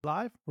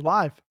Live? We're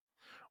live.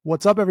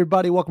 What's up,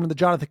 everybody? Welcome to the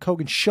Jonathan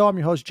Kogan Show. I'm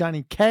your host,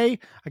 Johnny K.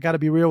 I got to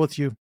be real with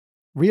you.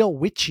 Real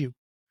with you.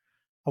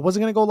 I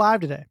wasn't going to go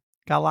live today.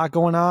 Got a lot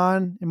going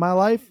on in my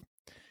life.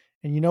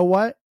 And you know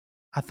what?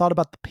 I thought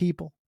about the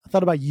people. I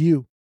thought about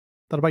you.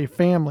 I thought about your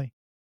family.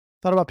 I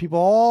thought about people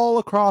all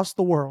across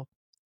the world.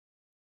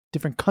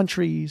 Different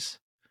countries,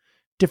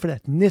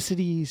 different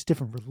ethnicities,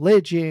 different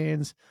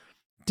religions,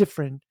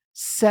 different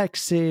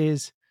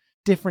sexes,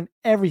 different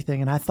everything.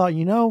 And I thought,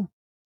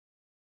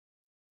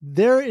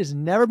 there has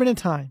never been a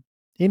time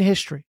in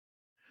history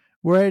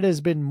where it has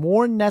been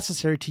more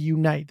necessary to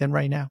unite than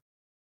right now.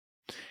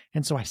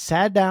 And so I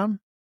sat down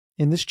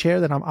in this chair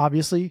that I'm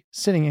obviously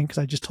sitting in because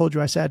I just told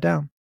you I sat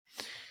down.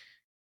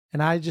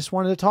 And I just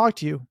wanted to talk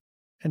to you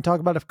and talk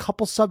about a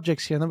couple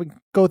subjects here. And then we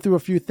go through a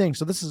few things.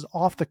 So this is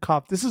off the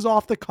cuff. This is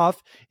off the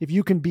cuff if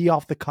you can be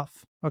off the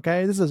cuff.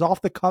 Okay? This is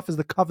off the cuff as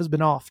the cuff has been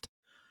offed.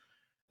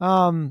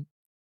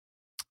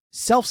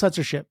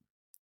 Self-censorship.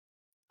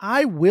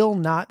 I will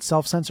not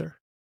self-censor.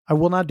 I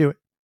will not do it.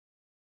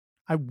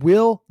 I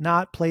will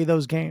not play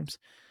those games.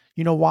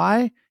 You know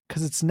why?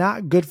 Because it's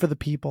not good for the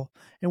people.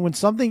 And when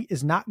something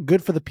is not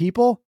good for the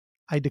people,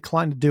 I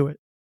decline to do it.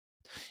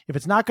 If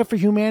it's not good for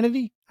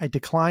humanity, I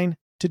decline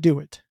to do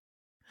it.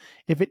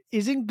 If it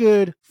isn't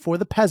good for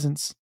the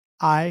peasants,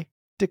 I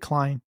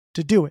decline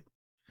to do it.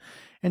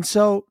 And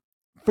so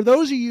for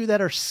those of you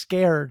that are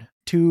scared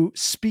to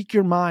speak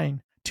your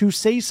mind, to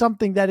say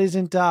something that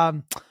isn't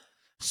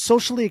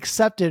socially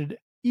accepted,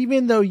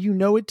 even though you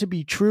know it to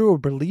be true or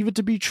believe it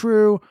to be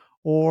true,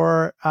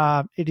 or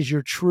it is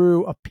your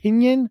true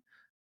opinion,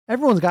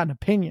 everyone's got an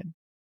opinion.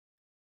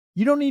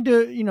 You don't need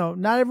to,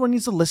 not everyone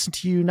needs to listen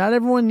to you. Not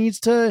everyone needs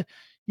to,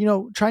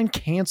 try and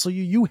cancel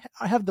you. You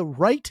have the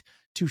right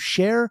to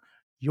share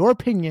your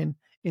opinion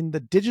in the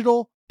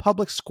digital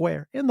public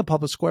square,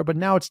 but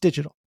now it's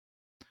digital.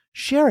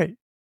 Share it.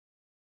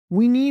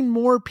 We need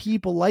more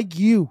people like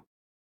you,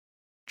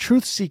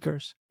 truth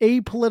seekers,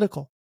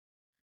 apolitical,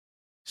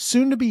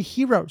 soon to be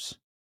heroes,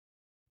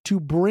 to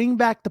bring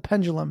back the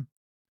pendulum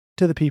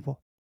to the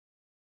people.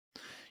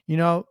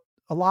 There's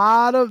a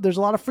lot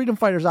of freedom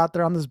fighters out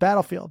there on this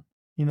battlefield.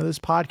 This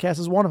podcast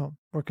is one of them.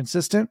 We're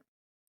consistent.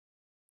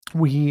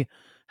 We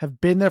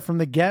have been there from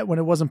the get when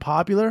it wasn't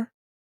popular,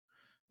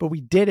 but we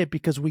did it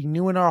because we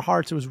knew in our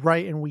hearts it was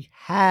right and we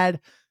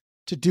had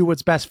to do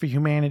what's best for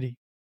humanity.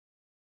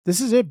 This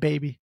is it,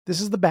 baby.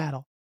 This is the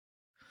battle.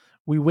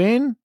 We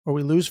win or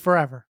we lose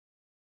forever.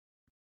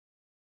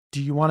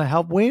 Do you want to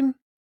help win?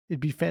 It'd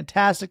be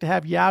fantastic to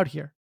have you out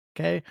here.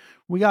 Okay.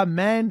 We got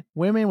men,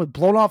 women with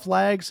blown off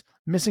legs,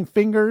 missing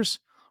fingers.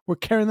 We're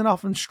carrying them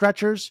off in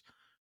stretchers.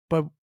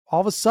 But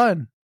all of a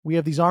sudden, we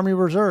have these Army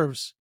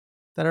reserves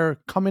that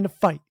are coming to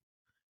fight.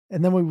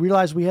 And then we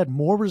realize we had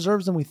more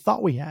reserves than we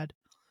thought we had.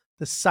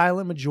 The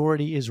silent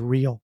majority is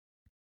real.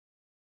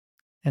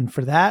 And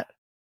for that,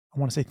 I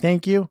want to say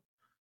thank you.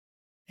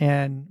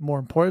 And more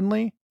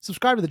importantly,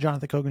 subscribe to the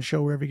Jonathan Kogan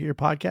Show wherever you get your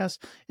podcasts.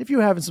 If you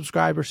haven't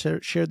subscribed or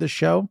shared this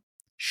show,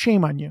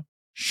 shame on you.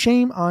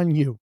 Shame on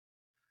you.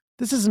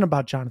 This isn't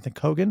about Jonathan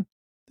Kogan.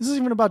 This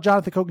isn't even about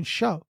Jonathan Kogan's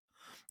show.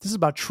 This is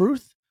about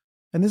truth,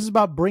 and this is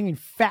about bringing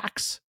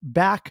facts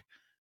back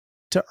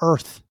to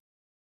earth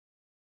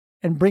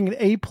and bringing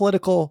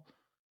apolitical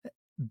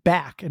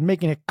back and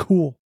making it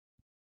cool.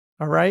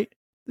 All right?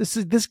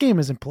 This game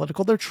isn't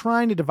political. They're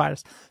trying to divide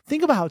us.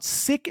 Think about how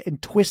sick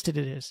and twisted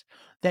it is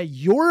that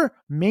your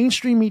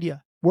mainstream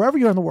media, wherever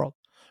you're in the world,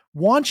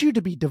 wants you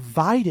to be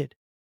divided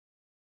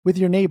with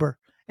your neighbor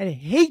and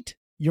hate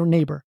your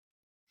neighbor.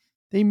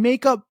 They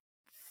make up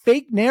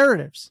fake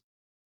narratives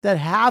that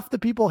half the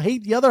people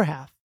hate the other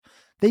half.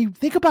 They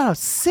think about how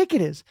sick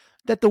it is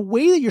that the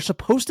way that you're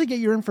supposed to get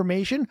your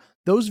information,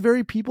 those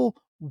very people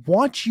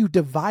want you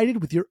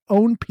divided with your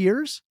own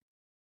peers.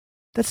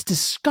 That's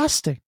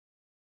disgusting.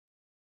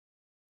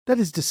 That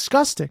is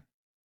disgusting.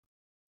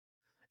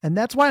 And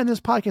that's why in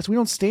this podcast, we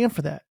don't stand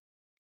for that.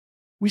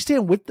 We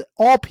stand with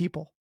all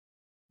people.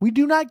 We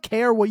do not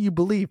care what you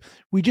believe.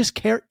 We just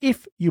care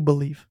if you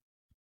believe.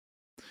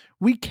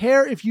 We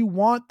care if you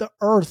want the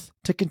earth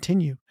to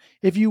continue,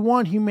 if you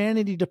want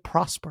humanity to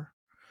prosper,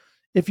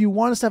 if you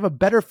want us to have a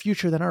better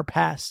future than our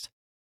past.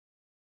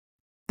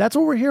 That's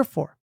what we're here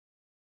for.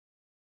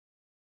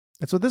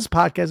 That's what this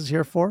podcast is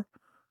here for.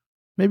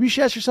 Maybe you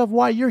should ask yourself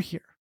why you're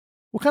here.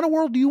 What kind of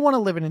world do you want to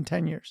live in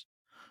 10 years?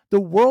 The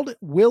world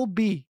will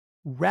be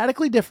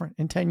radically different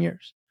in 10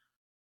 years.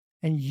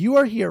 And you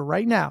are here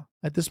right now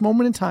at this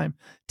moment in time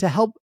to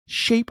help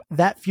shape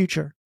that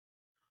future.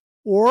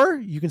 Or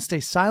you can stay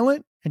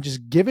silent and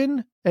just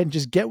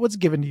get what's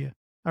given to you.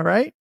 All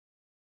right?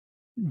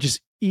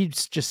 Just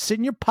sit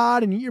in your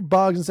pod and eat your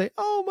bugs and say,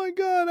 oh my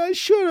God, I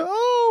should have.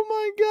 Oh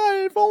my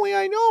God, if only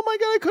I know. Oh my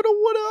God, I could have,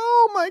 would have.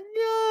 Oh my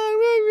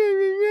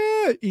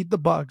God. Eat the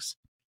bugs.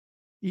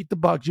 Eat the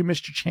bugs. You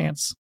missed your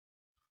chance.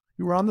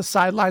 You were on the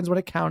sidelines when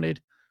it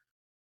counted.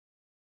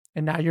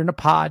 And now you're in a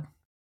pod.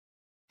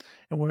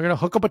 And we're going to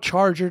hook up a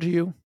charger to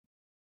you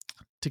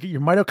to get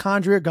your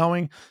mitochondria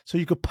going so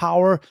you could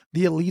power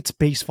the elite's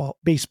baseball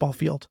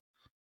field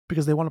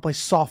because they want to play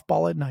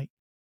softball at night.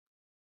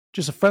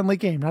 Just a friendly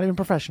game, not even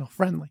professional,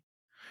 friendly.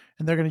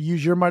 And they're going to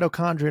use your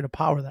mitochondria to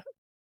power that.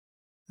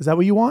 Is that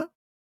what you want?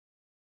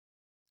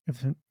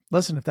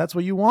 Listen, if that's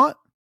what you want,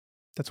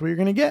 that's what you're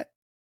going to get.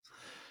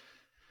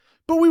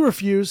 But we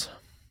refuse.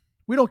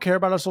 We don't care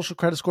about our social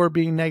credit score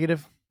being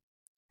negative.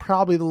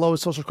 Probably the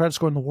lowest social credit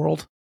score in the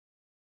world.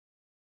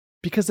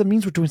 Because that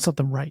means we're doing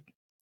something right.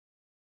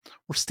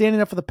 We're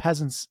standing up for the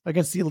peasants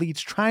against the elites,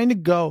 trying to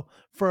go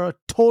for a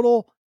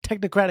total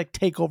technocratic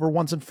takeover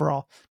once and for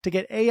all, to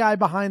get AI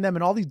behind them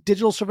and all these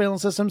digital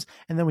surveillance systems,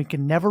 and then we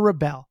can never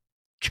rebel.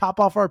 Chop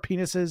off our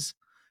penises,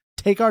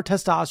 take our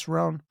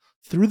testosterone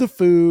through the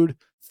food,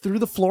 through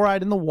the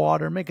fluoride in the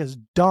water, make us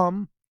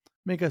dumb,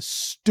 make us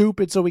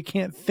stupid so we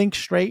can't think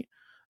straight,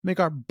 make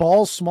our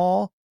balls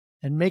small,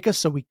 and make us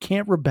so we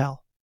can't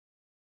rebel.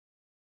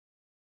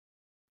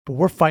 But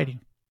we're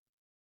fighting.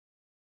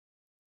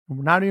 And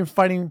we're not even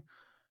fighting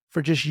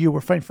for just you.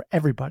 We're fighting for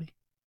everybody.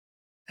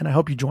 And I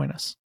hope you join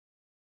us.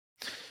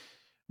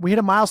 We hit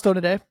a milestone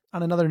today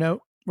on another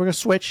note. We're going to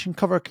switch and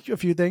cover a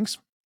few things.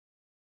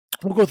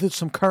 We'll go through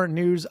some current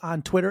news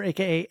on Twitter,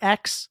 aka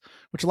X,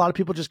 which a lot of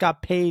people just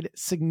got paid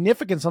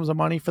significant sums of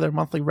money for their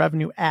monthly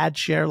revenue ad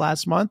share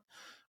last month.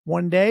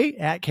 One day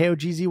at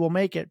KOGZ will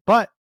make it.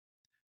 But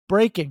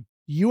breaking,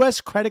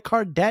 U.S. credit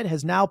card debt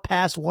has now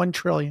passed $1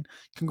 trillion.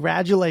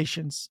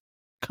 Congratulations.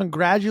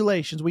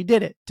 Congratulations. We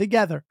did it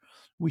together.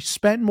 We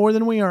spent more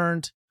than we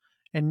earned,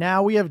 and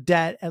now we have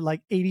debt at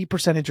like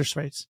 80% interest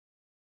rates.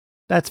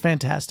 That's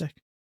fantastic.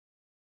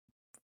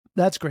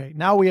 That's great.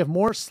 Now we have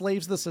more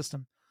slaves of the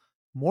system.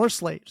 More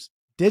slaves,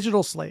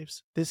 digital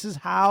slaves. This is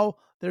how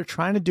they're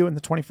trying to do it in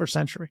the 21st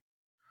century.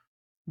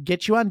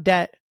 Get you on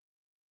debt,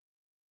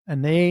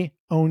 and they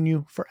own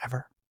you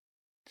forever.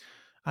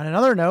 On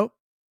another note,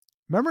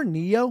 remember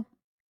Neo?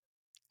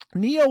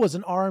 Neo was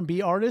an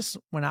R&B artist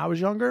when I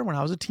was younger, when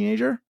I was a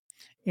teenager,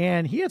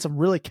 and he had some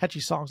really catchy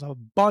songs, a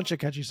bunch of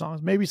catchy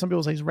songs. Maybe some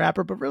people say he's a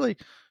rapper, but really,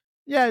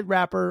 yeah,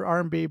 rapper,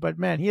 R&B, but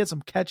man, he had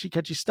some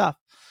catchy stuff.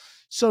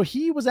 So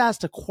he was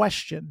asked a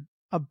question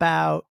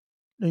about,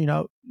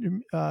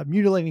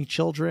 mutilating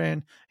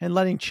children and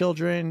letting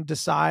children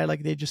decide,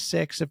 like, they just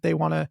 6, if they're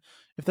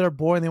a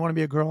boy and they want to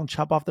be a girl and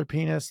chop off their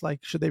penis,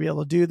 like, should they be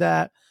able to do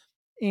that?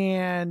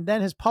 And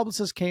then his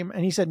publicist came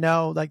and he said,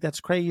 no, like,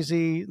 that's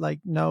crazy. Like,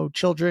 no,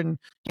 children,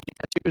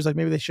 like,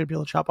 maybe they should be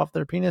able to chop off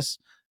their penis.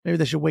 Maybe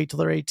they should wait till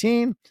they're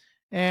 18.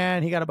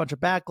 And he got a bunch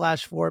of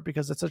backlash for it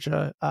because it's such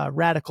a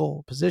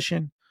radical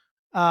position.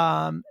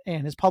 And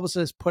his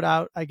publicist put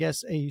out, I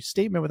guess, a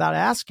statement without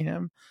asking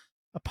him,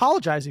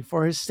 apologizing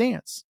for his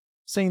stance,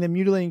 saying that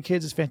mutilating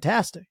kids is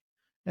fantastic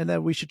and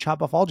that we should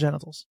chop off all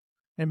genitals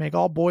and make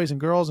all boys and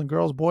girls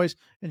boys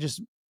and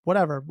just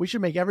whatever. We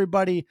should make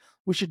everybody,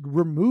 we should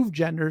remove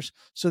genders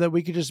so that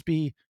we could just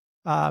be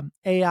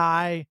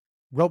AI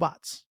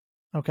robots.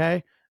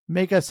 Okay.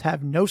 Make us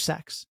have no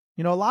sex.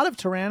 A lot of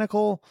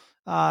tyrannical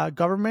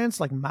governments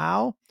like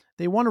Mao,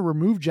 they want to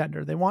remove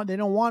gender. They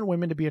don't want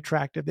women to be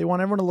attractive. They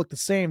want everyone to look the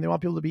same. They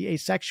want people to be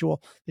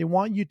asexual. They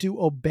want you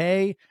to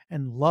obey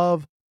and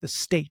love the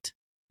state.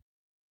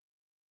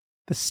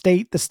 The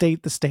state.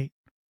 And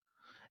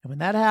when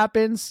that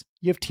happens,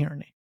 you have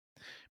tyranny.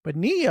 But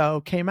Neo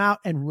came out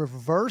and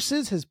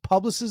reverses his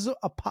publicists.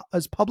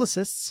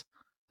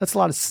 That's a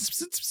lot of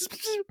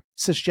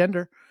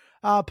cisgender.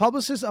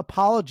 Publicist's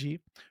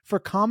apology for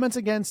comments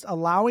against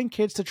allowing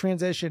kids to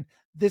transition.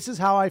 This is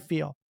how I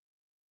feel.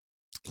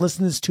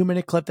 Listen to this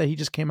 2-minute clip that he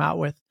just came out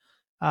with.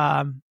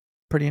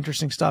 Pretty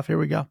interesting stuff. Here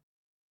we go.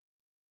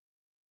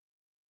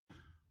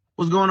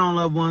 What's going on,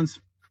 loved ones?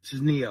 This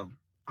is Neo.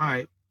 All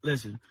right,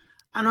 listen.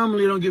 I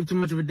normally don't give too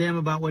much of a damn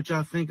about what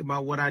y'all think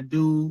about what I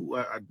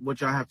do,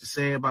 what y'all have to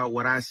say about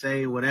what I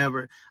say,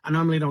 whatever. I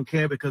normally don't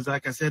care because,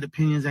 like I said,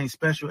 opinions ain't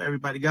special.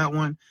 Everybody got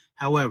one.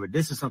 However,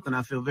 this is something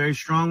I feel very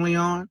strongly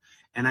on,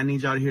 and I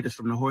need y'all to hear this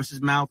from the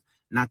horse's mouth,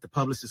 not the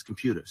publicist's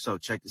computer. So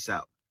check this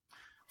out.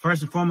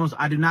 First and foremost,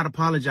 I do not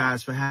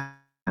apologize for having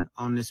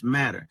on this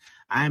matter.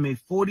 I am a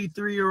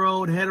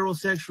 43-year-old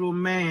heterosexual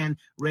man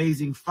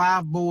raising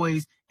 5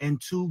 boys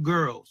and 2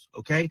 girls.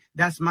 Okay,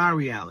 that's my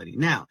reality.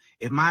 Now,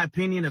 if my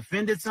opinion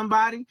offended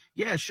somebody,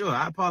 yeah, sure,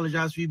 I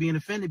apologize for you being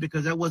offended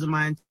because that wasn't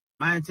my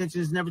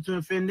intention is never to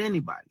offend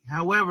anybody.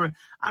 However,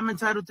 I'm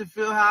entitled to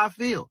feel how I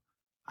feel.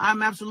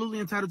 I'm absolutely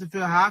entitled to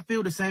feel how I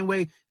feel the same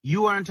way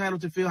you are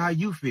entitled to feel how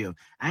you feel.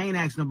 I ain't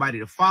asked nobody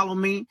to follow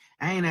me.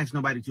 I ain't asked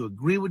nobody to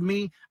agree with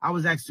me. I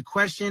was asked a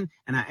question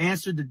and I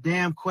answered the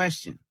damn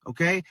question.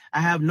 Okay. I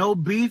have no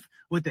beef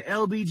with the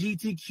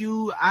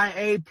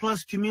LGBTQIA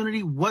plus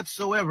community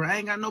whatsoever. I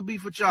ain't got no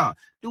beef with y'all.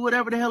 Do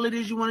whatever the hell it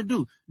is you want to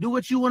do. Do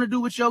what you want to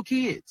do with your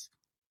kids.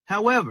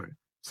 However,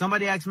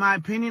 somebody asked my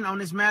opinion on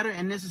this matter,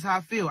 and this is how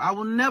I feel. I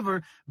will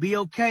never be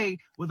okay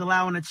with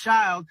allowing a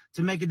child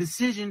to make a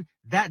decision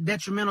that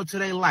detrimental to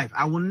their life.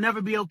 I will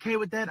never be okay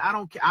with that.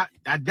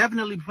 I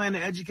definitely plan to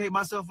educate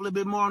myself a little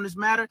bit more on this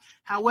matter.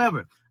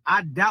 However,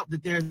 I doubt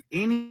that there's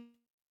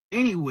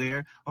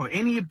anywhere or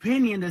any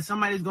opinion that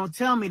somebody's going to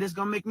tell me that's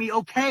going to make me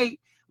okay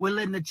with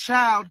letting a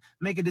child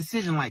make a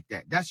decision like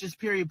that. That's just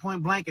period,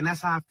 point blank, and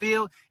that's how I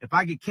feel. If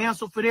I get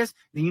canceled for this,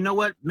 then you know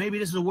what? Maybe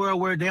this is a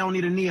world where they don't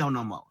need a Neo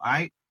no more, all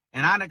right?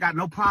 And I got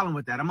no problem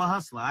with that. I'm a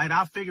hustler, all right?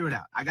 I'll figure it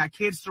out. I got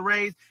kids to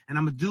raise, and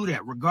I'm going to do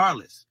that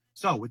regardless.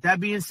 So with that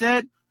being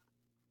said,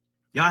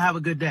 y'all have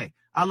a good day.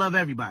 I love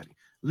everybody.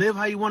 Live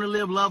how you want to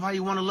live, love how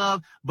you want to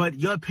love, but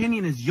your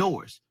opinion is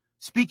yours.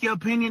 Speak your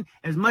opinion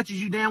as much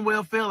as you damn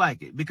well feel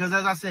like it. Because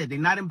as I said, they're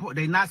not important,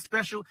 they're not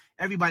special.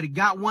 Everybody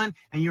got one,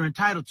 and you're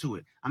entitled to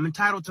it. I'm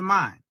entitled to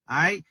mine. All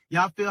right?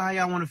 Y'all feel how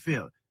y'all want to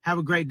feel. Have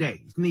a great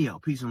day. It's Neo.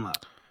 Peace and love.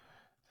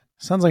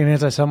 Sounds like an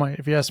anti-Semite,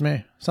 if you ask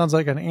me. Sounds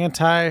like an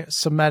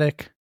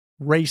anti-Semitic,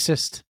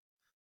 racist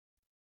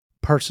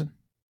person.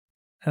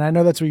 And I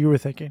know that's what you were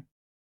thinking.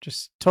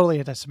 Just totally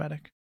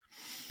anti-Semitic.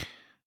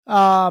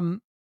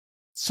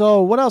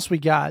 So what else we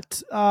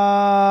got?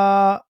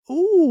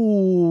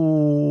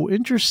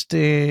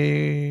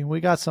 Interesting. We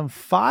got some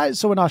Pfizer.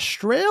 So in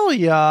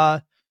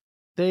Australia,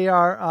 they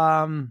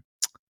are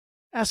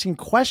asking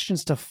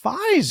questions to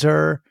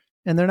Pfizer,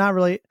 and they're not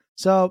really.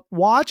 So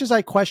watch as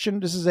I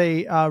question. This is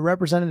a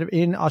representative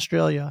in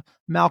Australia,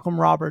 Malcolm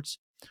Roberts.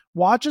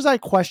 Watch as I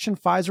question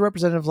Pfizer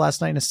representative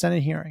last night in a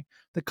Senate hearing.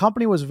 The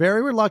company was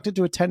very reluctant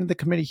to attend the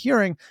committee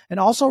hearing and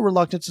also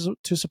reluctant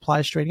to supply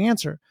a straight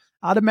answer,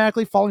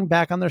 automatically falling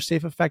back on their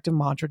safe, effective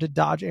mantra to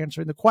dodge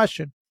answering the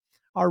question.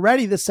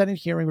 Already, the Senate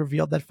hearing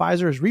revealed that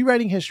Pfizer is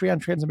rewriting history on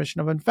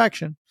transmission of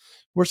infection.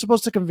 We're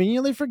supposed to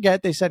conveniently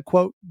forget, they said,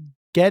 quote,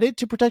 get it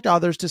to protect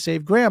others to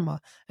save grandma,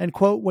 and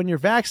quote, when you're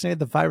vaccinated,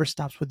 the virus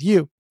stops with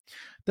you.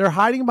 They're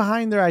hiding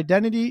behind their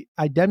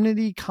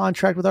identity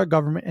contract with our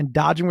government and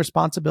dodging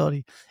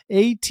responsibility.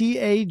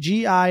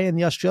 ATAGI and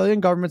the Australian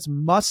governments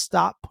must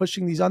stop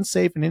pushing these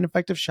unsafe and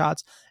ineffective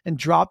shots and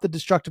drop the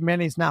destructive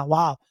mandates now.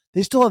 Wow.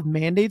 They still have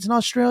mandates in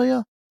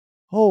Australia?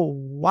 Oh,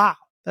 wow.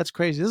 That's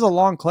crazy. This is a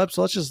long clip,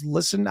 so let's just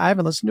listen. I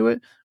haven't listened to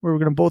it. We're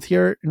going to both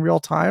hear it in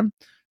real time.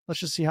 Let's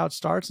just see how it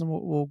starts, and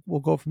we'll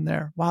go from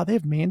there. Wow, they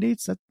have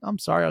mandates? I'm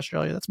sorry,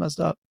 Australia. That's messed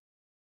up.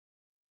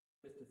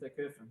 Mr.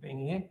 Thakur for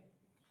being here.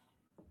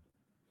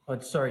 Oh,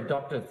 sorry,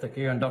 Dr.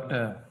 Thakur and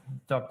Dr.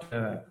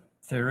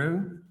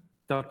 Theroux,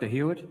 Dr.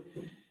 Hewitt.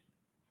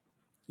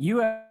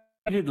 You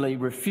repeatedly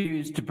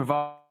refused to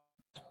provide.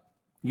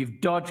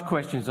 You've dodged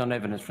questions on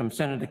evidence from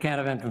Senator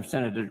Canavan and from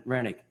Senator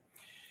Rennick.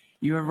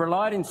 You have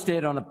relied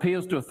instead on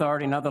appeals to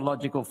authority and other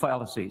logical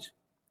fallacies,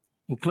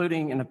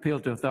 including an appeal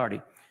to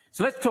authority.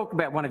 So let's talk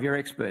about one of your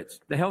experts.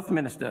 The health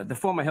minister, the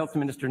former health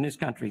minister in this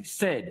country,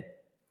 said,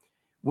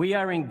 we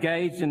are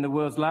engaged in the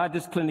world's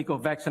largest clinical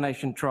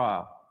vaccination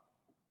trial.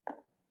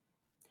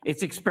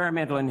 It's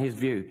experimental in his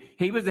view.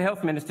 He was the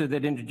health minister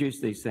that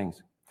introduced these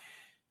things.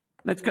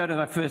 Let's go to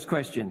my first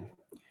question.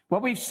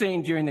 What we've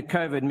seen during the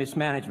COVID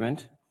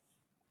mismanagement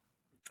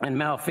and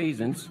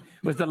malfeasance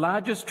was the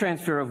largest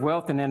transfer of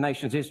wealth in our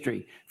nation's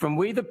history, from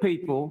we the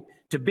people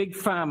to big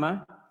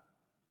pharma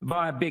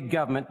via big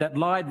government that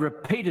lied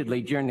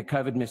repeatedly during the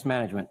COVID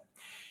mismanagement.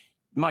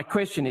 My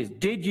question is,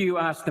 did you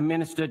ask the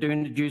minister to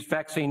introduce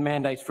vaccine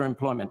mandates for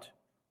employment?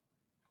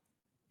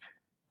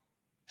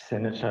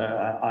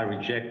 Senator, I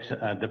reject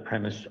the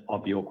premise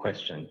of your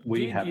question.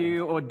 Did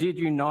you or did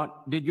you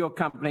not, did your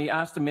company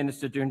ask the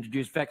minister to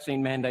introduce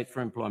vaccine mandates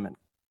for employment?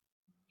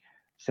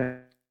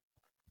 Senator,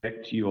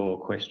 your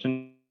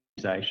question,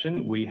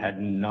 we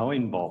had no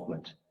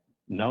involvement.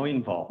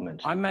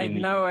 I made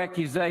no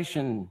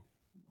accusation,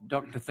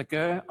 Dr.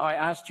 Thakur. I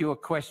asked you a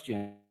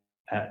question.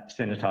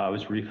 Senator, I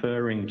was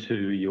referring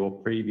to your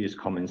previous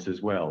comments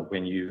as well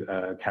when you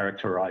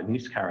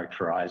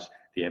mischaracterised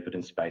the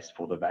evidence base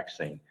for the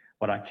vaccine.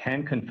 What I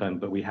can confirm,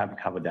 but we have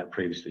covered that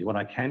previously, what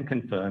I can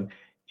confirm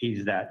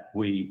is that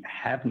we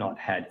have not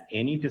had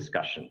any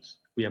discussions.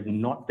 We have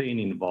not been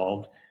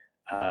involved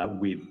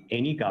with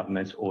any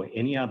governments or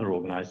any other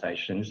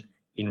organisations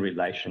in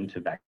relation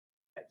to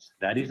vaccines.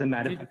 That is a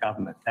matter for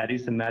government. That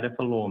is a matter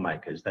for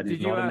lawmakers. That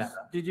is not a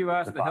matter. Did you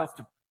ask the health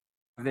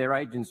department of their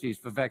agencies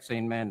for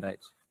vaccine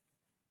mandates?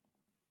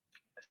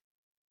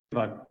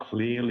 I've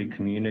clearly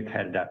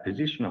communicated our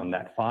position on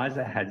that.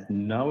 Pfizer has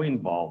no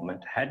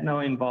involvement, has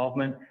no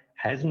involvement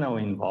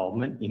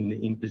in the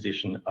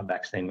imposition of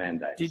vaccine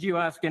mandates. Did you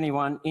ask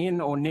anyone in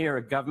or near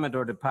a government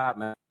or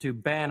department to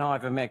ban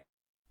ivermectin?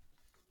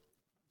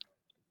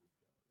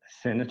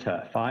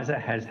 Senator, Pfizer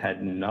has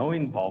had no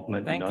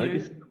involvement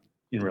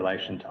in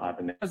relation to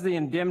ivermectin. Does the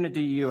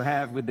indemnity you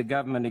have with the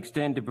government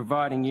extend to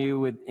providing you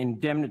with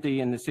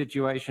indemnity in the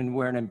situation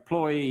where an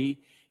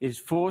employee is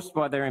forced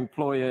by their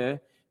employer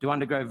to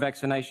undergo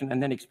vaccination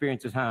and then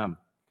experiences harm?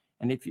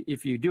 And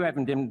if you do have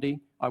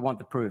indemnity, I want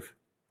the proof.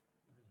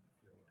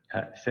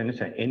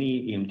 Senator,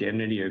 any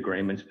indemnity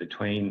agreements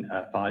between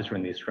Pfizer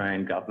and the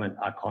Australian government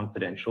are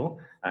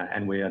confidential,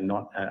 and we are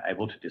not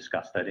able to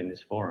discuss that in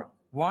this forum.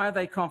 Why are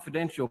they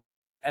confidential?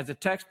 As a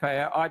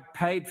taxpayer, I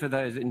paid for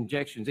those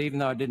injections, even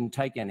though I didn't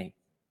take any.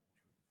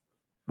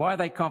 Why are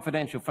they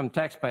confidential from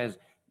taxpayers?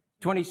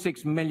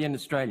 26 million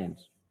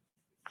Australians.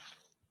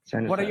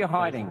 Senator, what are you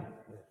hiding?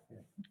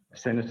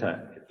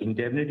 Senator,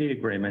 indemnity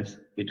agreements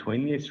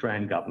between the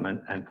Australian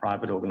government and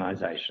private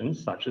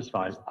organisations such as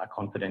Pfizer are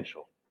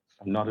confidential.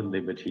 I'm not at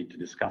liberty to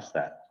discuss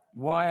that.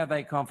 Why are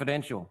they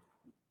confidential?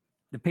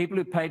 The people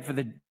who paid for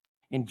the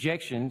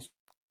injections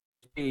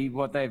see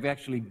what they've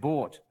actually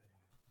bought.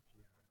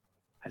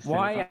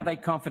 Why are they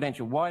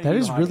confidential? Why That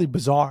is really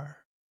bizarre.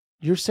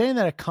 You're saying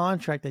that a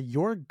contract that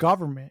your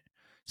government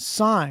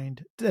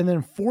signed and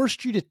then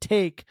forced you to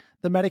take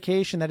the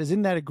medication that is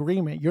in that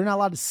agreement, you're not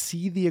allowed to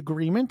see the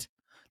agreement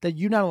that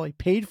you not only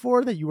paid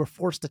for, that you were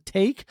forced to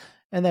take,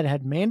 and that it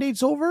had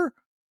mandates over,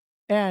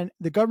 and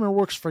the government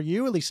works for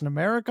you, at least in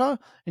America,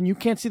 and you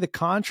can't see the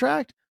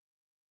contract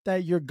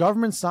that your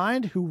government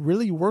signed who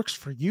really works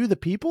for you, the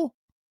people?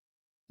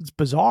 It's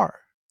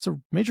bizarre. It's a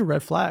major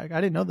red flag. I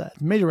didn't know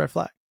that. Major red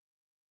flag.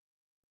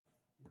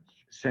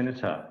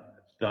 Senator,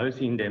 those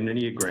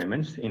indemnity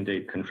agreements,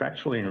 indeed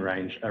contractual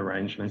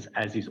arrangements,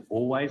 as is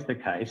always the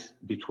case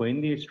between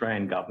the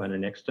Australian government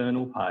and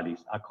external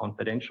parties, are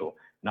confidential.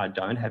 And I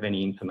don't have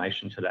any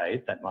information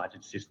today that might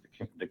assist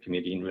the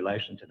committee in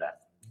relation to that.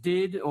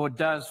 Did or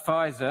does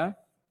Pfizer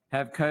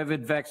have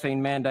COVID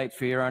vaccine mandates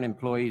for your own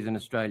employees in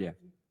Australia?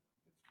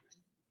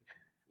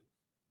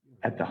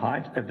 At the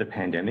height of the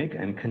pandemic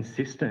and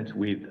consistent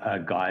with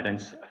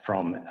guidance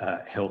from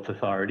health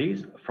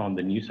authorities, from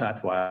the New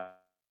South Wales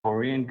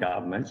Victorian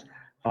governments,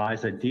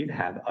 Pfizer did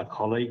have a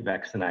colleague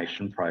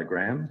vaccination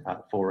program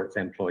for its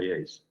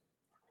employees.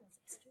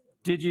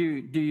 Do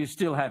you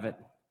still have it?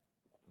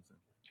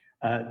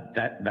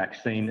 That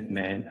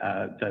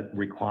the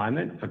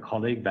requirement for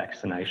colleague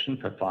vaccination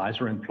for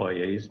Pfizer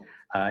employees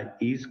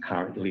is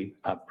currently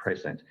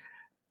present.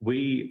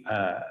 We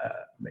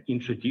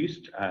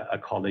introduced a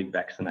colleague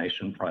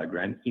vaccination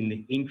program in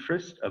the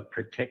interest of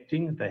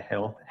protecting the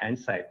health and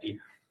safety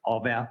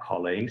of our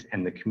colleagues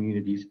and the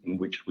communities in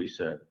which we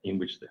serve, in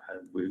which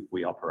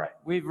we operate.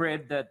 We've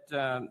read that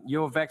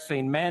your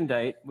vaccine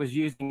mandate was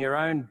using your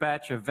own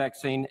batch of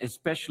vaccine,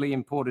 especially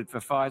imported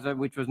for Pfizer,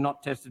 which was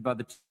not tested by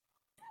the...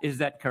 Is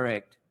that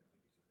correct?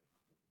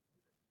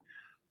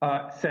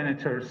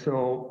 Senator,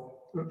 so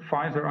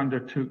Pfizer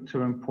undertook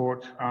to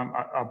import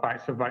a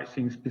batch of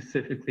vaccines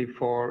specifically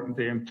for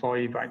the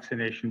employee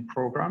vaccination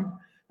program,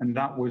 and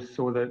that was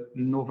so that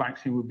no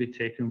vaccine would be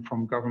taken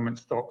from government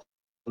stocks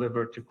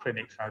delivered to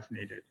clinics as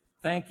needed.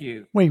 Thank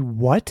you. Wait,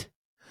 what?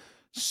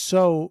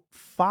 So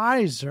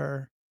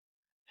Pfizer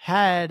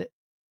had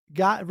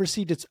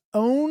received its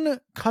own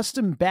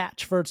custom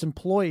batch for its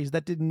employees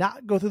that did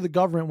not go through the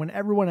government when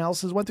everyone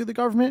else's went through the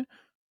government?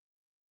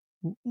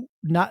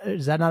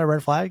 Is that not a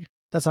red flag?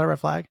 That's not a red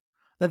flag?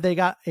 That they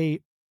got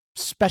a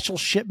special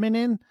shipment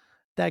in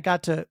that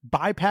got to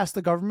bypass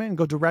the government and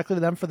go directly to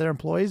them for their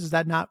employees? Is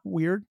that not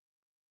weird?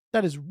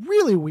 That is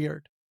really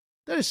weird.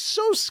 That is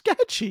so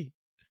sketchy.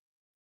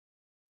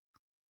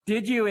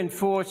 Did you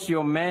enforce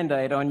your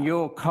mandate on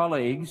your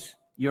colleagues,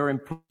 you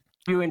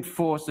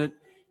enforce it?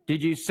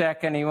 Did you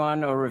sack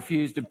anyone or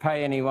refuse to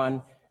pay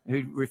anyone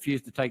who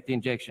refused to take the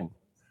injection?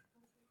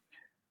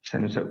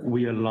 Senator,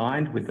 we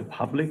aligned with the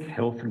public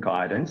health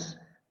guidance.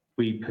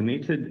 We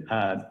permitted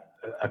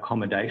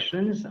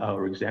accommodations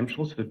or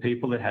exemptions for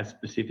people that had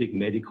specific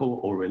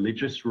medical or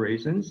religious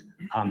reasons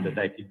that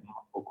they did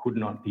not or could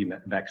not be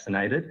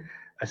vaccinated.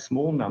 A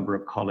small number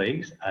of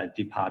colleagues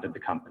departed the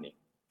company.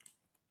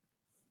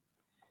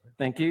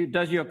 Thank you.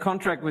 Does your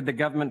contract with the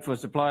government for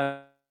supply of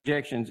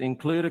injections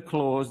include a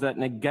clause that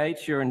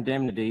negates your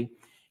indemnity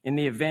in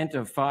the event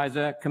of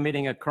Pfizer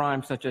committing a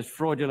crime such as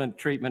fraudulent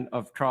treatment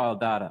of trial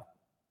data?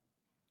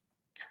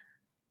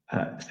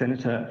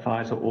 Senator,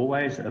 Pfizer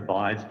always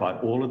abides by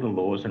all of the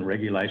laws and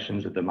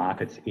regulations of the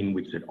markets in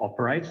which it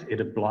operates. It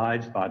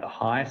abides by the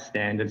highest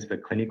standards for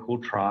clinical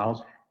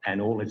trials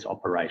and all its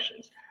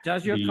operations.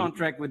 Does your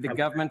contract with the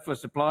government for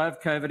supply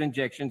of COVID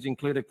injections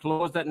include a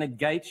clause that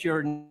negates your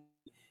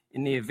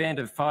in the event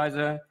of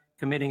Pfizer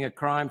committing a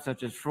crime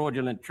such as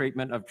fraudulent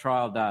treatment of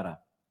trial data?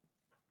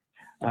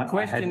 The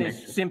question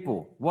is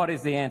simple. What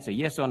is the answer?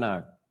 Yes or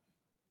no?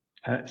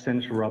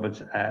 Senator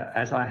Roberts,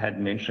 as I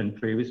had mentioned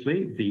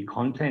previously, the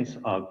contents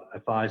of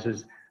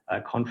Pfizer's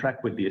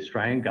contract with the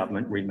Australian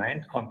government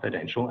remains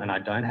confidential, and I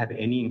don't have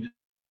any information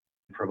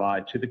to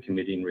provide to the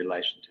committee in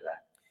relation to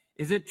that.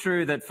 Is it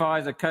true that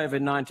Pfizer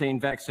COVID-19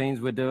 vaccines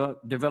were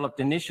developed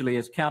initially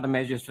as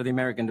countermeasures for the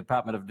American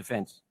Department of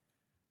Defense?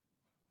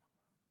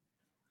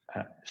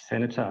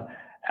 Senator,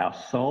 our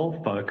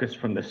sole focus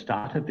from the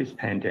start of this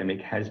pandemic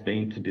has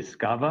been to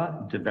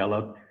discover,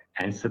 develop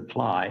and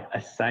supply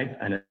a safe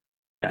and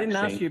I didn't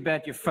ask you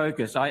about your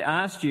focus. I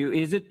asked you,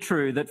 is it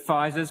true that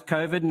Pfizer's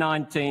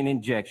COVID-19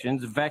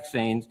 injections,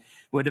 vaccines,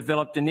 were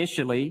developed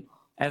initially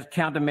as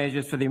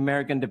countermeasures for the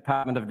American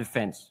Department of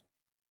Defense?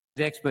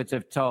 The experts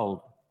have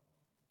told.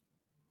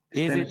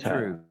 Is it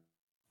true?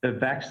 The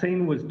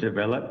vaccine was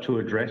developed to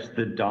address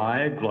the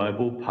dire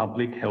global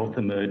public health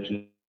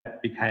emergency that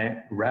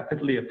became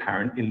rapidly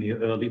apparent in the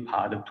early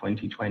part of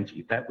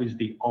 2020. That was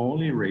the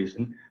only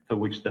reason for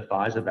which the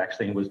Pfizer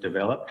vaccine was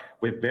developed.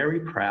 We're very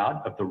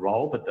proud of the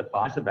role that the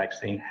Pfizer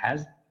vaccine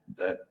has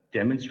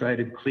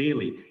demonstrated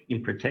clearly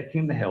in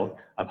protecting the health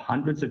of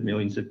hundreds of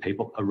millions of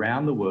people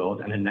around the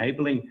world and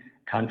enabling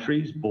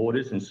countries,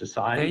 borders, and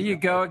societies. There you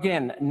go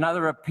again.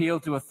 Another appeal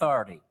to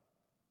authority,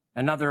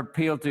 another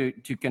appeal to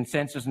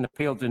consensus and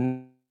appeal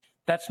to.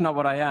 That's not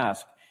what I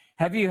asked.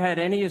 Have you had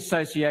any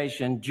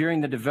association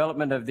during the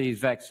development of these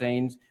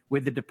vaccines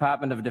with the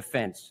Department of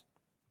Defense?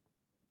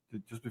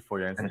 Just before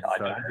you answer,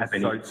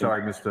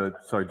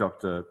 sorry,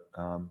 Dr.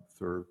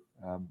 Thur,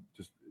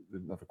 just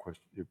another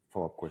question, your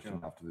follow-up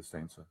question after this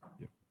answer.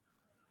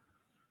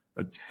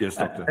 Yeah. Yes,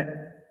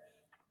 Doctor.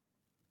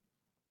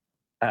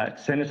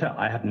 Senator,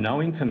 I have no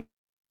information.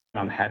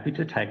 I'm happy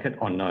to take it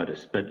on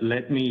notice, but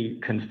let me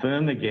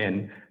confirm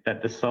again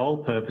that the sole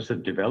purpose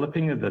of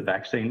developing the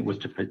vaccine was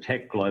to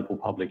protect global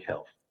public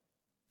health.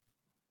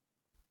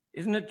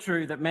 Isn't it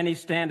true that many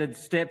standard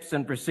steps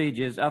and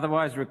procedures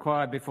otherwise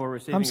required before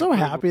receiving I'm so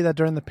approval? happy that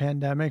during the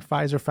pandemic,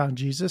 Pfizer found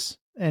Jesus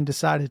and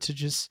decided to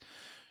just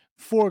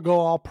forego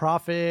all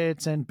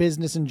profits and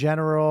business in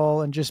general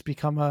and just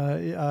become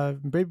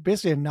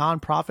basically a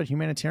nonprofit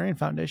humanitarian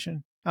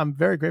foundation. I'm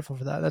very grateful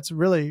for that. That's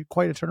really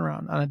quite a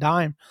turnaround on a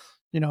dime.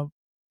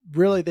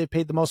 Really, they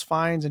paid the most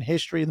fines in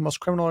history, the most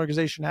criminal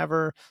organization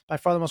ever, by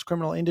far the most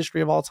criminal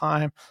industry of all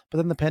time. But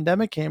then the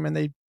pandemic came and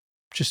they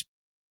just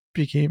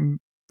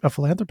became a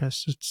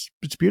philanthropist.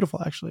 It's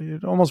beautiful, actually.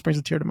 It almost brings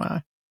a tear to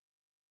my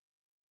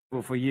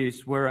eye. For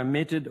use were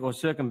omitted or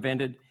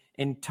circumvented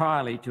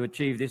entirely to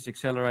achieve this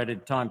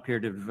accelerated time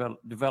period of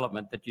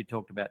development that you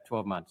talked about,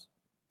 12 months.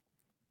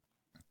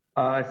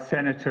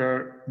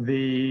 Senator,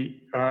 the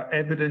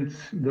evidence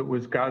that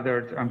was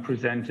gathered and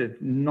presented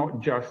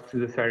not just to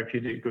the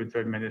Therapeutic Goods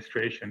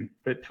Administration,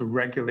 but to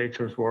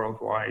regulators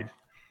worldwide,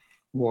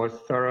 was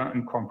thorough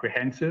and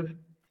comprehensive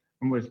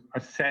and was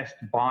assessed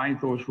by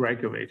those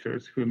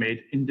regulators who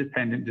made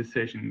independent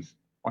decisions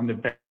on the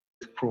best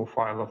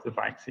profile of the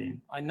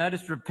vaccine. I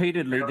noticed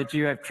repeatedly that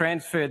you have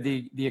transferred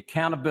the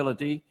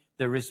accountability,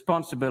 the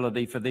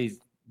responsibility for these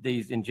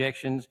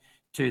injections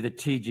to the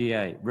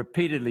TGA.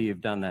 Repeatedly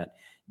you've done that.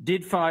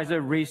 Did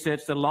Pfizer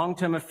research the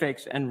long-term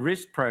effects and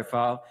risk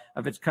profile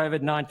of its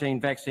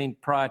COVID-19 vaccine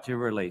prior to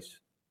release?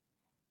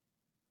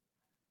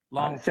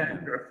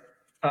 Senator,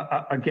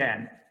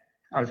 again,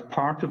 as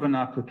part of an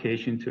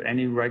application to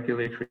any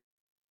regulatory,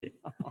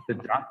 the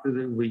data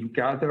that we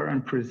gather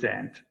and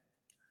present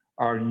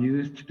are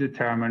used to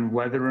determine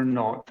whether or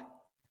not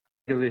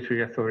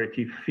regulatory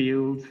authority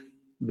feels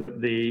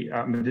that the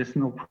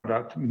medicinal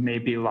product may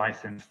be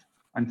licensed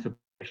and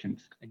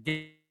sufficient.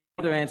 Again,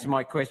 to answer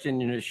my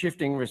question,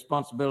 shifting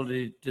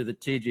responsibility to the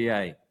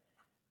TGA.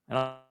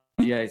 And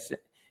TGA said,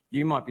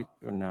 you might be,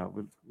 no,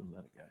 we'll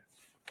let it go.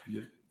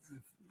 Yeah.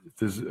 If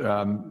there's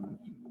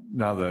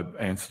another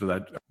answer to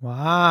that.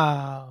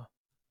 Wow.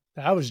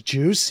 That was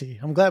juicy.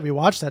 I'm glad we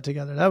watched that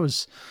together. That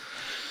was,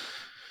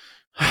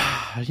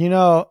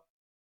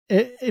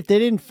 if they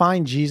didn't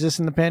find Jesus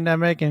in the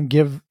pandemic and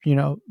give,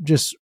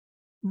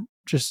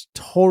 just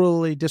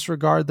totally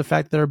disregard the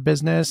fact that they're a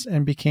business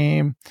and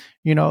became,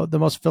 the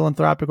most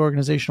philanthropic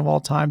organization of all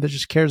time that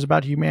just cares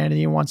about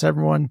humanity and wants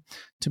everyone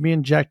to be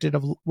injected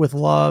with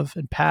love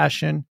and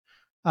passion,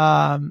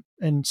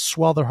 and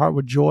swell their heart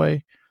with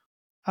joy.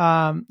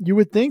 You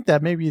would think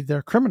that maybe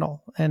they're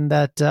criminal and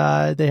that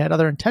they had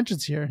other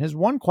intentions here. And his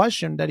one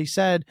question that he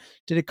said,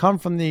 did it come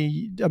from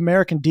the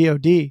American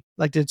DOD?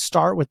 Like, did it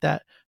start with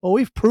that? Well,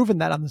 we've proven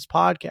that on this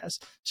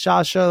podcast.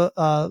 Shasha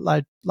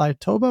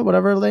Laitoba,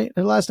 whatever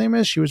her last name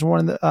is, she was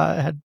one that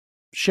had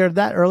shared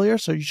that earlier.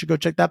 So you should go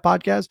check that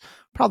podcast.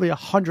 Probably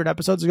 100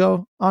 episodes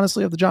ago,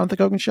 honestly, of the Jonathan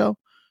Kogan Show.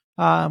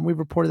 We've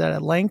reported that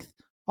at length.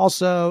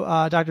 Also,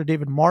 Dr.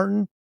 David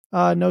Martin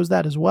knows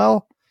that as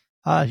well.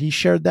 He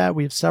shared that.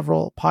 We have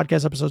several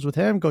podcast episodes with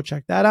him. Go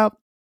check that out.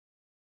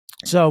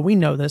 So we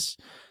know this,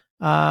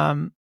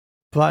 but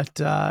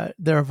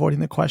they're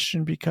avoiding the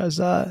question because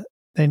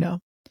they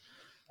know.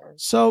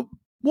 So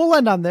we'll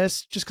end on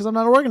this just because I'm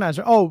not an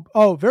organizer.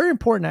 Oh, very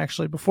important,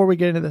 actually, before we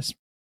get into this.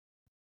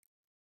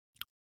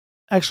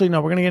 Actually,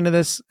 no, we're going to get into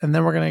this, and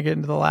then we're going to get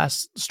into the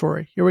last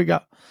story. Here we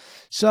go.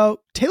 So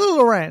Taylor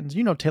Lorenz,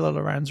 you know Taylor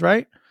Lorenz,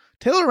 right?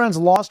 Taylor Lorenz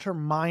lost her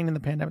mind in the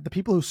pandemic. The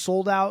people who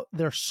sold out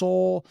their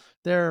soul,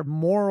 their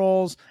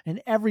morals,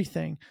 and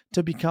everything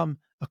to become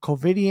a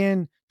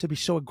COVIDian, to be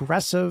so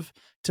aggressive,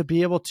 to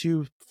be able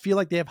to feel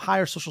like they have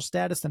higher social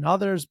status than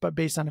others, but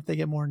based on if they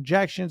get more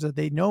injections, that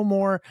they know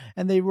more,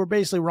 and they were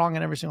basically wrong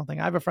on every single thing.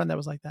 I have a friend that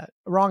was like that,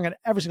 wrong at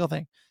every single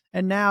thing.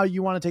 And now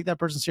you want to take that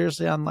person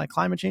seriously on like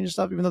climate change and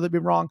stuff, even though they've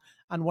been wrong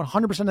on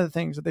 100% of the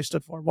things that they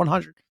stood for,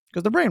 100,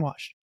 because they're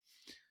brainwashed.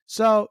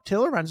 So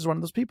Taylor Lorenz is one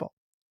of those people.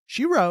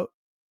 She wrote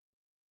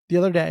the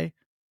other day,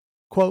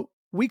 quote,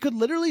 "We could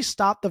literally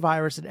stop the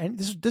virus at any,"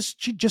 this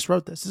she just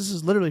wrote this. This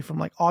is literally from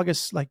like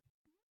August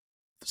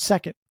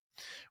 2nd.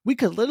 "We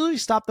could literally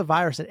stop the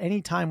virus at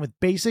any time with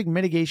basic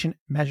mitigation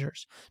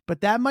measures,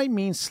 but that might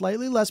mean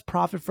slightly less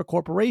profit for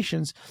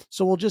corporations.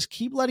 So we'll just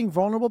keep letting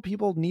vulnerable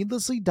people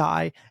needlessly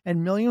die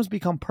and millions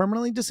become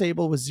permanently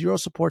disabled with zero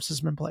support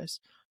system in place."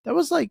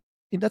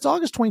 That's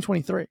August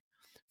 2023.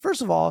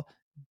 First of all,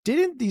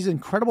 didn't these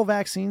incredible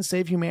vaccines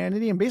save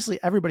humanity? And basically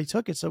everybody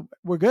took it, so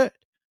we're good.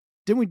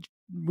 Didn't we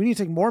need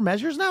to take more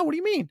measures now? What do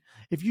you mean?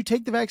 If you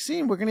take the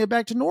vaccine, we're going to get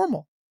back to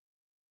normal.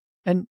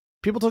 And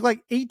people took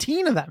like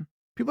 18 of them.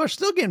 People are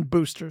still getting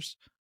boosters.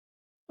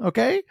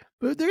 Okay?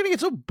 But they're going to get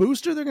so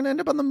boosted, they're going to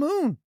end up on the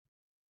moon.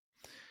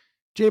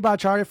 Jay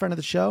Bhattacharya, friend of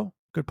the show,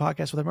 good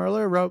podcast with him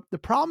earlier, wrote, the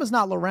problem is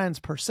not Lorenz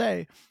per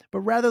se, but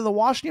rather the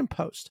Washington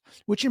Post,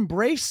 which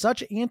embraced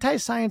such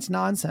anti-science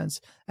nonsense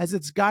as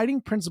its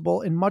guiding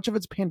principle in much of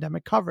its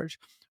pandemic coverage.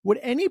 Would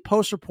any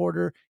Post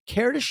reporter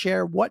care to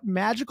share what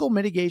magical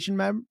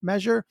mitigation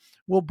measure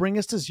will bring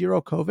us to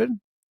zero COVID?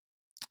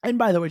 And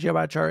by the way, Jay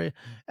Bhattacharya,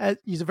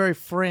 he's a very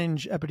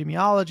fringe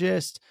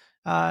epidemiologist,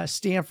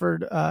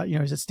 Stanford,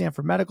 he's at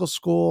Stanford Medical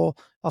School,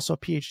 also a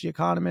PhD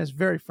economist,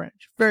 very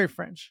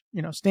fringe,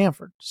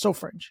 Stanford, so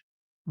fringe,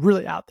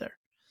 really out there.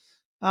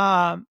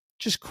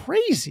 Just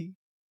crazy.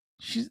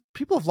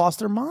 People have lost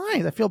their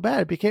minds. I feel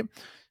bad.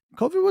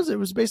 COVID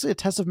was basically a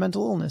test of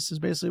mental illness is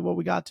basically what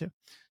we got to.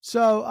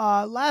 So,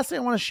 last thing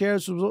I want to share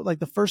is like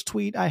the first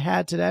tweet I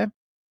had today.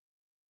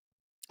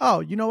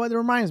 Oh, you know what? It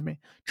reminds me,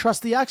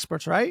 trust the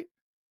experts, right?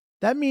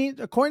 That means,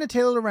 according to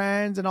Taylor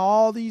Lorenz and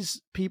all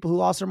these people who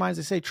lost their minds,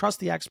 they say, trust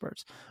the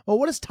experts. Well,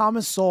 what does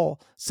Thomas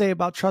Sowell say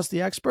about trust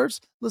the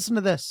experts? Listen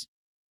to this.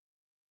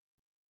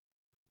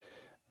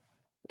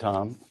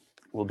 Tom,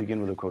 we'll begin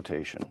with a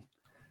quotation.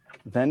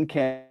 Then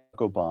candidate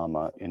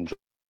Obama in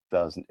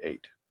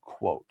 2008,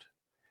 quote,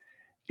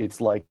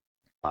 it's like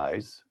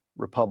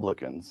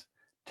Republicans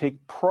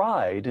take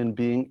pride in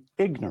being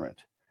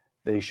ignorant.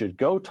 They should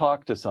go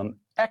talk to some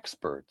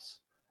experts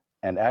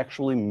and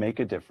actually make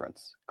a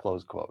difference,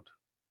 close quote.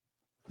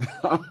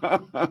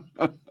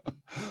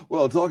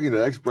 Well, talking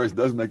to experts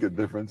does make a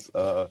difference.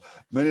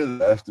 Many of the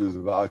disasters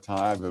of our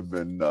time have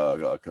been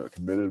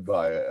committed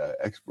by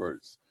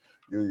experts.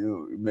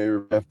 You may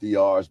remember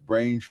FDR's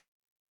brain,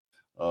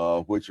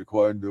 which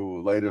according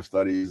to later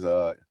studies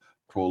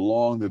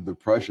prolonged the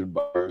depression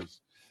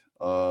bars.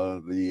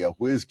 The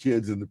whiz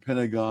kids in the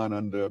Pentagon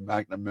under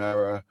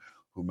McNamara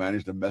who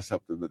managed to mess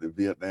up the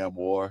Vietnam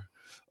War.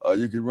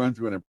 You can run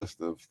through a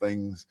list of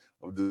things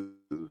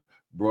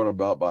brought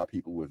about by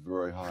people with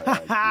very high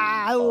IQ.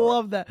 I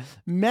love that.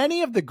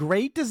 Many of the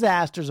great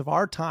disasters of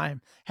our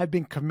time have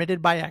been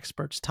committed by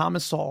experts,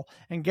 Thomas Sowell.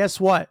 And guess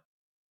what?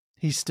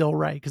 He's still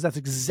right, because that's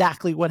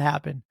exactly what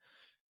happened.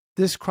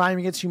 This crime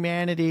against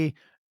humanity,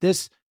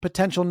 this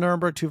potential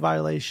Nuremberg 2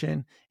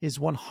 violation is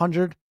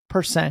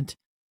 100%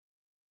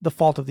 the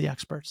fault of the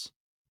experts.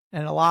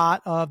 And a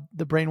lot of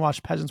the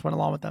brainwashed peasants went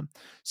along with them.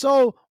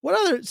 So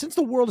since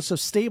the world is so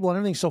stable and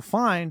everything's so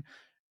fine,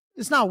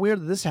 it's not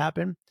weird that this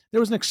happened. There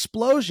was an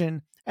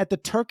explosion at the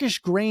Turkish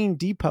grain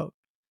depot.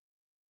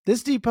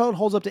 This depot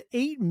holds up to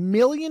 8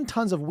 million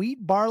tons of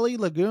wheat, barley,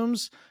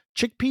 legumes,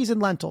 chickpeas, and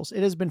lentils.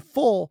 It has been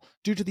full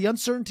due to the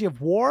uncertainty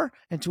of war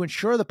and to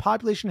ensure the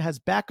population has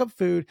backup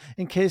food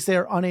in case they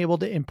are unable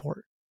to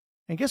import.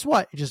 And guess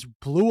what? It just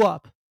blew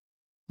up.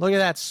 Look at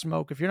that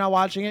smoke. If you're not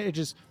watching it, it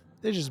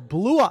just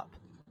blew up.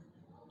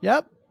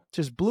 Yep,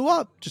 just blew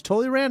up. Just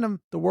totally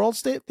random. The world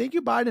state. Thank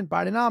you, Biden.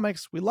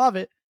 Bidenomics. We love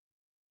it.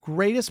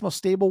 Greatest, most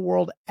stable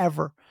world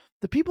ever.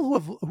 The people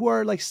who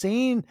are like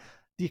saying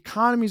the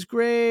economy's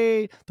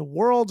great, the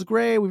world's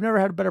great, we've never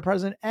had a better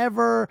president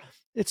ever.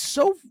 It's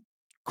so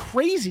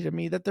crazy to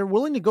me that they're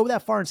willing to go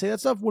that far and say that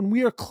stuff when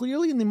we are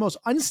clearly in the most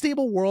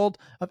unstable world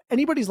of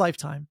anybody's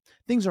lifetime.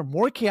 Things are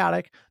more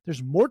chaotic.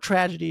 There's more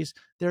tragedies.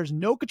 There's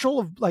no control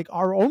of like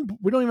our own.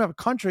 We don't even have a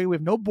country. We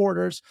have no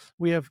borders.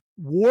 We have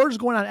wars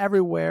going on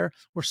everywhere.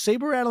 We're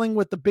saber rattling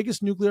with the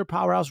biggest nuclear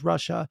powerhouse,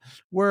 Russia.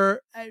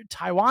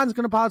 Taiwan's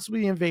going to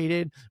possibly be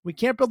invaded. We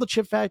can't build a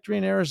chip factory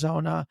in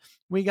Arizona.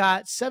 We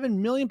got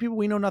 7 million people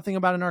we know nothing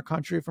about in our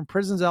country from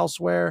prisons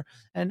elsewhere,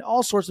 and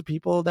all sorts of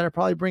people that are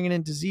probably bringing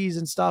in disease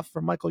and stuff.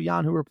 From Michael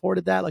Yan, who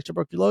reported that, like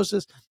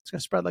tuberculosis, it's going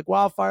to spread like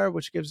wildfire,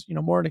 which gives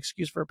more an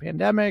excuse for a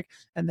pandemic.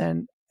 And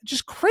then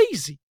just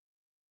crazy.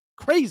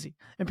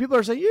 And people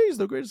are saying, yeah, he's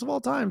the greatest of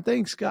all time.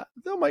 Thanks, God.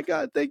 Oh my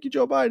God. Thank you,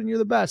 Joe Biden. You're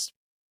the best.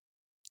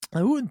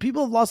 And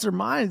people have lost their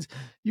minds.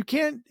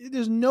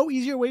 There's no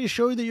easier way to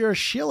show you that you're a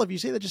shill. If you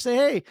say that, just say,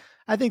 hey,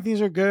 I think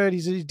things are good.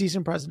 He's a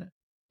decent president.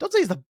 Don't say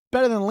he's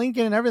better than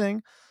Lincoln and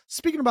everything.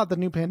 Speaking about the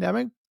new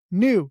pandemic,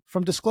 new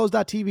from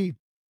disclose.tv,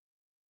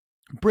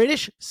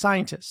 British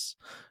scientists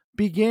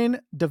begin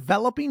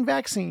developing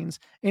vaccines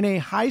in a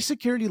high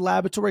security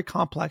laboratory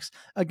complex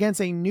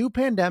against a new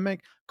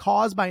pandemic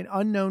caused by an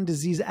unknown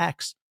disease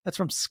X. That's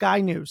from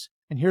Sky News.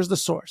 And here's the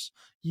source.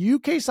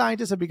 UK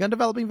scientists have begun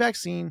developing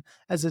vaccine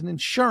as an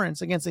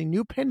insurance against a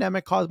new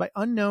pandemic caused by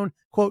unknown,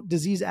 quote,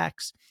 disease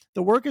X.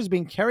 The work is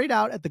being carried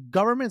out at the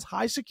government's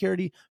high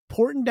security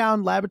Porton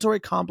Down laboratory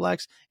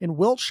complex in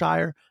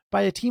Wiltshire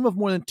by a team of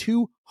more than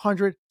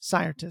 200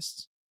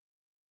 scientists.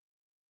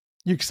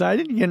 You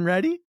excited? You getting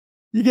ready?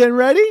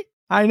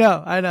 I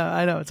know.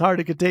 It's hard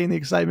to contain the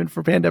excitement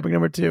for pandemic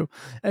number 2.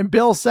 And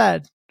Bill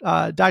said,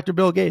 Dr.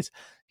 Bill Gates,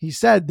 he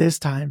said this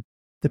time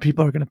the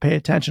people are going to pay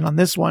attention on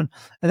this one.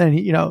 And then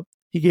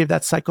he gave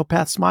that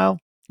psychopath smile,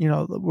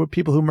 where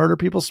people who murder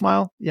people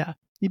smile. Yeah.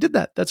 He did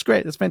that. That's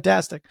great. That's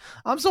fantastic.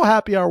 I'm so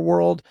happy our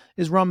world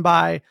is run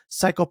by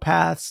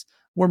psychopaths,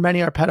 where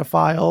many are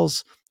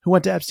pedophiles who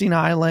went to Epstein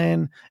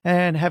Island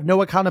and have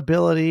no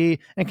accountability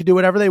and can do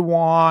whatever they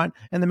want.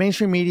 And the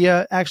mainstream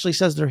media actually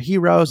says they're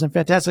heroes and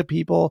fantastic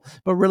people,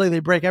 but really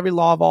they break every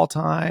law of all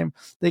time.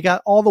 They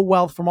got all the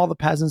wealth from all the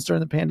peasants during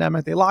the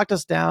pandemic. They locked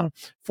us down,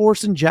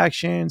 forced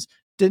injections,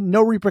 did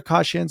no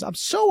repercussions. I'm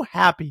so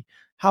happy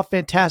how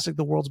fantastic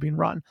the world's being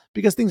run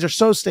because things are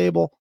so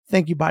stable.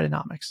 Thank you,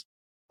 Bidenomics.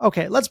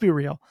 Okay, let's be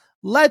real.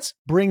 Let's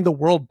bring the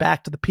world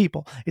back to the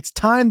people. It's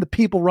time the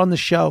people run the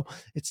show.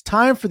 It's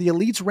time for the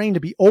elite's reign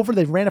to be over.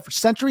 They've ran it for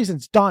centuries and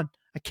it's done.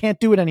 I can't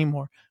do it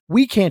anymore.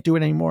 We can't do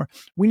it anymore.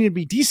 We need to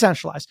be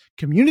decentralized,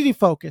 community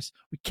focused.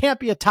 We can't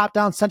be a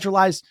top-down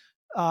centralized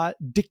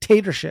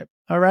dictatorship.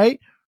 All right.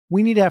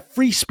 We need to have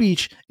free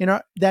speech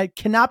that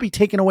cannot be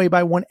taken away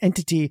by one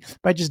entity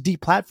by just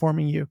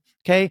deplatforming you.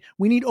 Okay.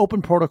 We need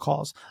open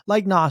protocols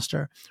like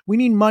Nostr. We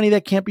need money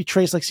that can't be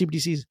traced like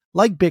CBDCs,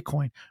 like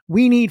Bitcoin.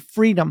 We need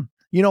freedom.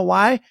 You know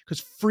why? Because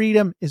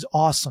freedom is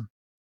awesome.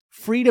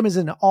 Freedom is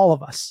in all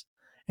of us.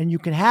 And you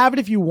can have it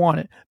if you want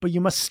it, but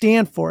you must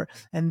stand for it.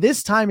 And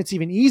this time it's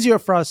even easier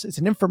for us. It's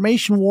an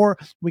information war.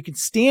 We can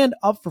stand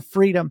up for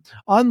freedom,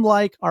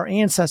 unlike our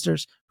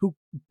ancestors who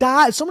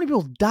died. So many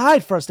people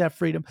died for us to have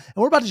freedom. And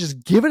we're about to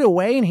just give it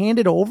away and hand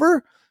it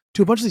over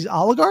to a bunch of these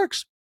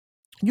oligarchs.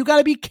 You got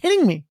to be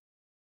kidding me.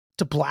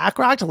 To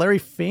BlackRock, to Larry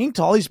Fink,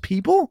 to all these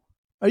people?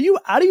 Are you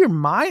out of your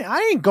mind? I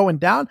ain't going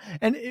down.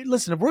 And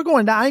listen, if we're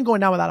going down, I ain't going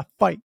down without a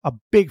fight, a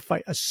big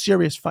fight, a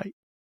serious fight.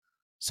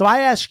 So I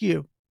ask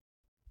you,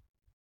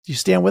 do you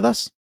stand with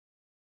us?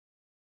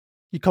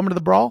 You coming to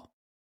the brawl?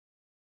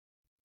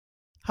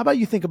 How about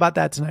you think about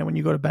that tonight when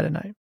you go to bed at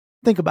night?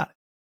 Think about it.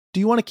 Do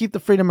you want to keep the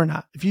freedom or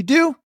not? If you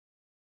do,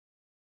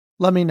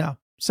 let me know.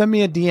 Send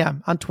me a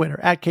DM on Twitter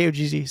at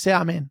KOGZ. Say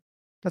I'm in.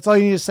 That's all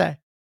you need to say.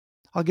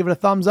 I'll give it a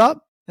thumbs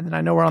up, and then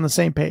I know we're on the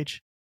same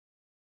page.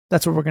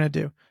 That's what we're going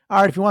to do. All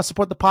right. If you want to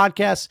support the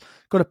podcast,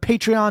 go to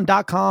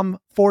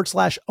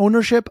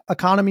patreon.com/ownership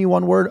economy.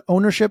 One word,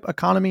 ownership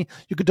economy.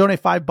 You could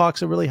donate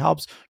 $5. It really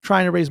helps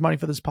trying to raise money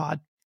for this pod.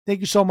 Thank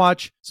you so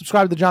much.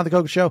 Subscribe to the Jonathan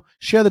Coca Show.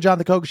 Share the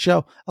Jonathan Coca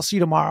Show. I'll see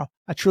you tomorrow.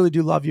 I truly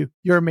do love you.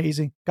 You're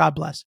amazing. God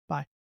bless.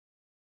 Bye.